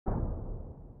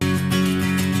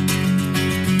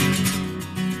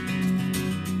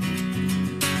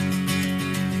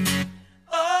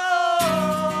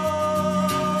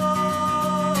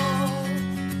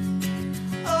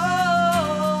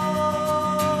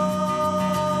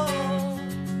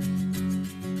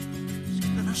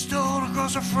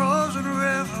a frozen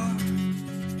river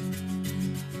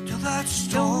till that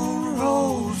stone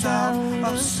rolls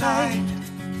out of sight.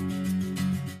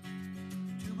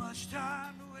 Too much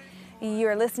time to wait.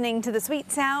 You're listening to the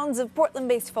sweet sounds of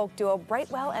Portland-based folk duo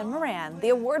Brightwell and Moran. The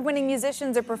award-winning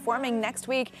musicians are performing next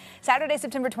week, Saturday,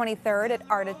 September 23rd at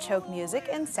Artichoke Music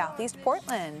in Southeast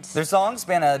Portland. Their songs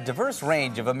span a diverse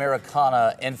range of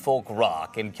Americana and folk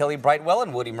rock. And Kelly Brightwell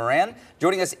and Woody Moran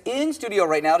joining us in studio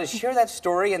right now to share that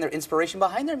story and their inspiration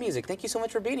behind their music. Thank you so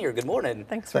much for being here. Good morning.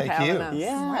 Thanks for having us.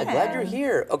 Yeah, glad you're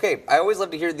here. Okay, I always love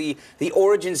to hear the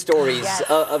origin stories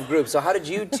of groups. So how did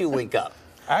you two link up?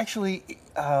 Actually,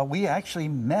 we actually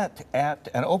met at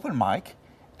an open mic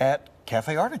at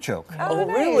Cafe Artichoke. Oh,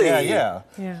 really? Yeah.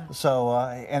 So,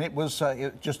 and it was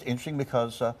just interesting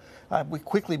because we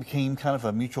quickly became kind of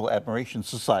a mutual admiration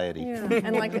society. Yeah.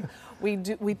 And like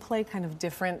we play kind of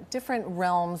different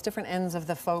realms, different ends of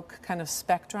the folk kind of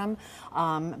spectrum,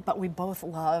 but we both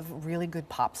love really good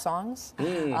pop songs.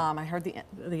 I heard the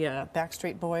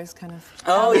Backstreet Boys kind of.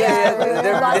 Oh yeah,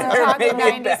 There's lots of talk of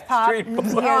 90s pop here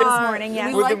this morning. Yeah,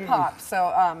 we like pop,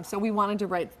 so we wanted to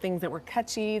write things that were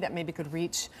catchy, that maybe could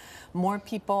reach more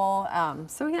people.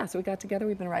 So we got together.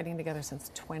 We've been writing together since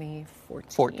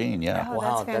 2014. Yeah. Oh,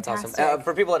 wow, that's awesome.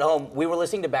 For people at home, we were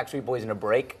listening to Backstreet Boys in a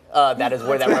break. That is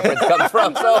where that reference comes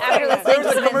from. So there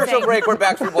was a commercial break where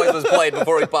Backstreet Boys was played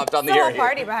before we popped on the air. It's a whole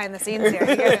party behind the scenes here.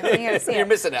 You gotta see You're it.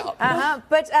 missing out.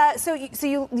 But so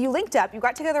you linked up. You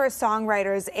got together as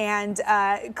songwriters, and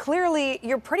clearly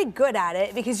you're pretty good at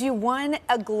it because you won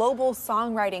a global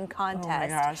songwriting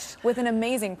contest with an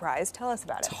amazing prize. Tell us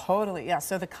about it. Totally, yeah.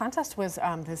 So the contest was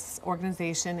this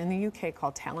organization in the UK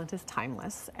called Talent is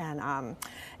Timeless, and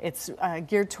it's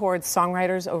geared towards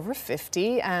songwriters over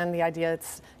 50, and the idea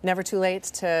it's never too late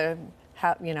to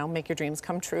make your dreams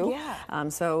come true. Yeah.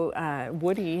 So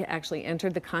Woody actually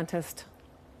entered the contest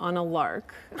on a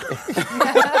lark. Well,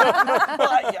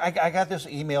 I got this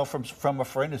email from a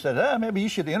friend who said, maybe you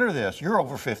should enter this. You're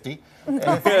over 50.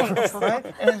 Right?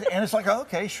 And it's like,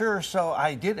 okay, sure. So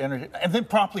I did enter it, and then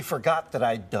promptly forgot that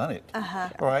I'd done it.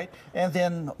 Right? And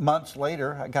then months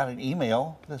later, I got an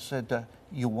email that said,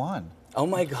 you won. Oh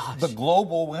my gosh. The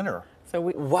global winner. So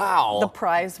the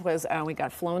prize was we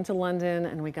got flown to London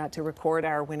and we got to record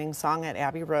our winning song at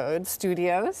Abbey Road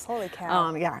Studios. Holy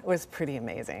cow! Yeah, it was pretty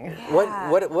amazing.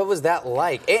 Yeah. What was that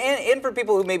like? And for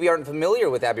people who maybe aren't familiar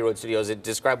with Abbey Road Studios,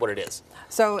 describe what it is.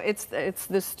 So it's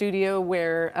the studio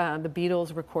where the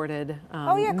Beatles recorded.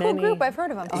 Cool group. I've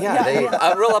heard of them. Yeah, they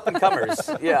real up and comers.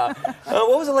 Yeah.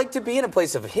 What was it like to be in a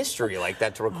place of history like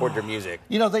that to record your music?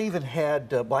 You know, they even had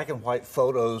black and white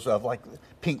photos of like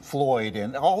Pink Floyd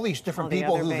and all these different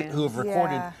people who have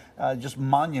recorded just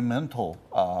monumental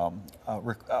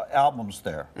albums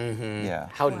there. Yeah.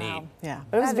 How neat. Yeah,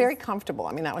 but it was very comfortable.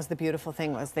 I mean, that was the beautiful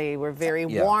thing, was they were very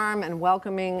warm and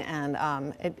welcoming,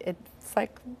 and it's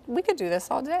like we could do this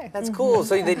all day. That's cool.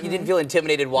 So you didn't feel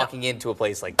intimidated walking into a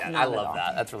place like that. I love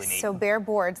that. That's really neat. So Bare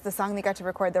Boards, the song they got to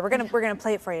record there, we're gonna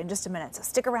play it for you in just a minute. So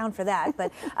stick around for that.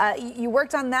 But you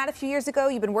worked on that a few years ago.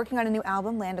 You've been working on a new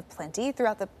album, Land of Plenty,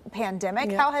 throughout the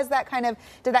pandemic. How has that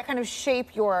did that kind of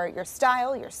shape your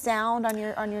style, your sound on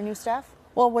your new stuff?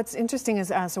 Well, what's interesting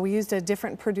is, so we used a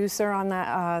different producer on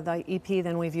that the EP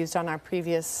than we've used on our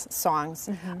previous songs,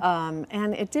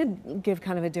 and it did give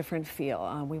kind of a different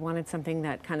feel. We wanted something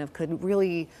that kind of could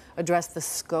really address the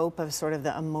scope of sort of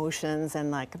the emotions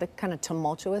and like the kind of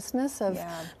tumultuousness of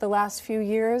the last few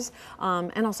years,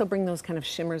 and also bring those kind of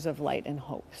shimmers of light and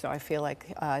hope. So I feel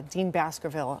like Dean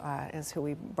Baskerville is who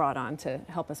we brought on to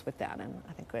help us with that, and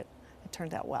I think it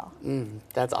turned out well.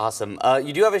 That's awesome.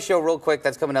 You do have a show real quick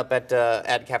that's coming up at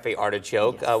Cafe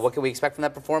Artichoke. What can we expect from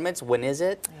that performance? When is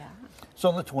it? So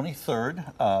on the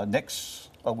 23rd,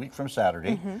 next week from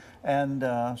Saturday,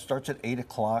 and starts at 8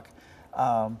 o'clock.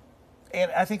 And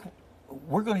I think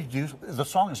we're going to do, the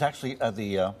song is actually,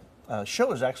 the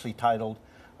show is actually titled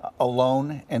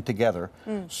Alone and Together.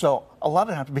 So a lot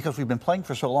of times, because we've been playing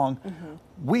for so long,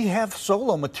 we have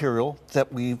solo material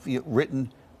that we've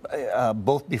written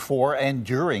both before and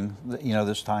during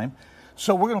this time.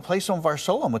 So we're going to play some of our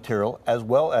solo material as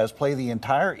well as play the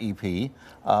entire EP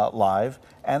live,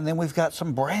 and then we've got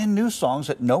some brand new songs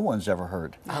that no one's ever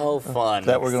heard. Oh, fun!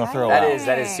 That we're going to throw out.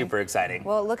 That is super exciting.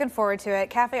 Well, looking forward to it.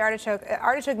 Cafe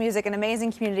Artichoke Music, an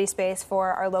amazing community space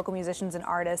for our local musicians and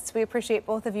artists. We appreciate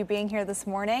both of you being here this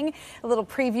morning. A little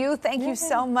preview. Thank you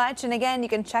so much. And again, you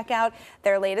can check out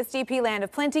their latest EP, Land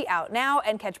of Plenty, out now,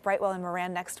 and catch Brightwell and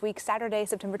Moran next week, Saturday,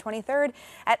 September 23rd,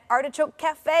 at Artichoke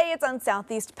Cafe. It's on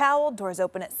Southeast Powell. Doors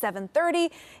open at 7:30.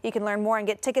 You can learn more and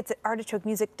get tickets at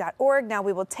artichokemusic.org. Now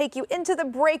we will take you into the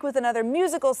break with another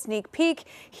musical sneak peek.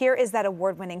 Here is that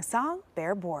award-winning song,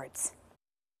 Bare Boards.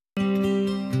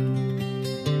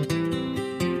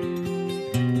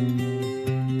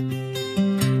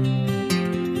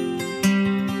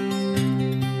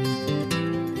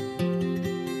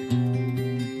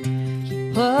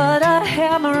 Put a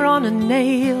hammer on a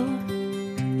nail,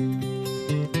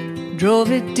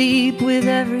 drove it deep with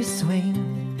every swing,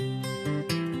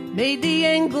 made the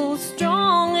angle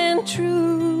strong and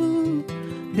true,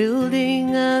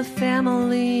 building a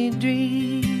family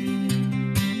dream.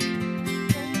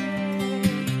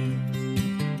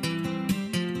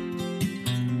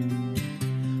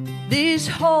 This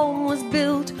home was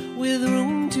built with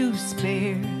room to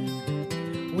spare,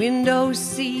 window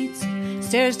seats,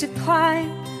 stairs to climb,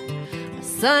 a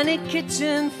sunny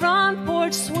kitchen, front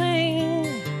porch swing,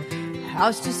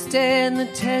 house to stand the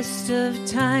test of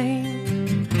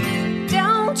time.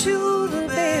 Down to the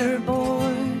bare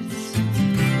boards,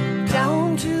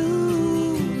 down to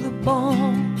the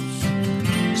bones,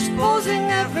 exposing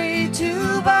every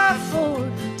 2x4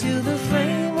 till the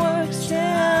framework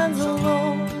stands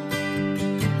alone.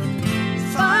 You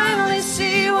finally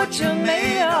see what you're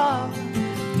made of,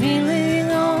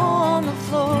 kneeling on the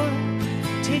floor.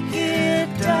 Take it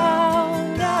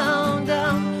down, down,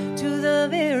 down to the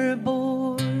bare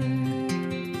board.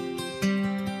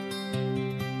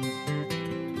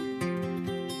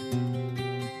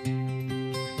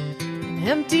 An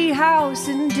empty house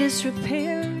in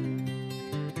disrepair,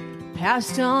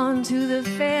 passed on to the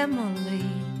family.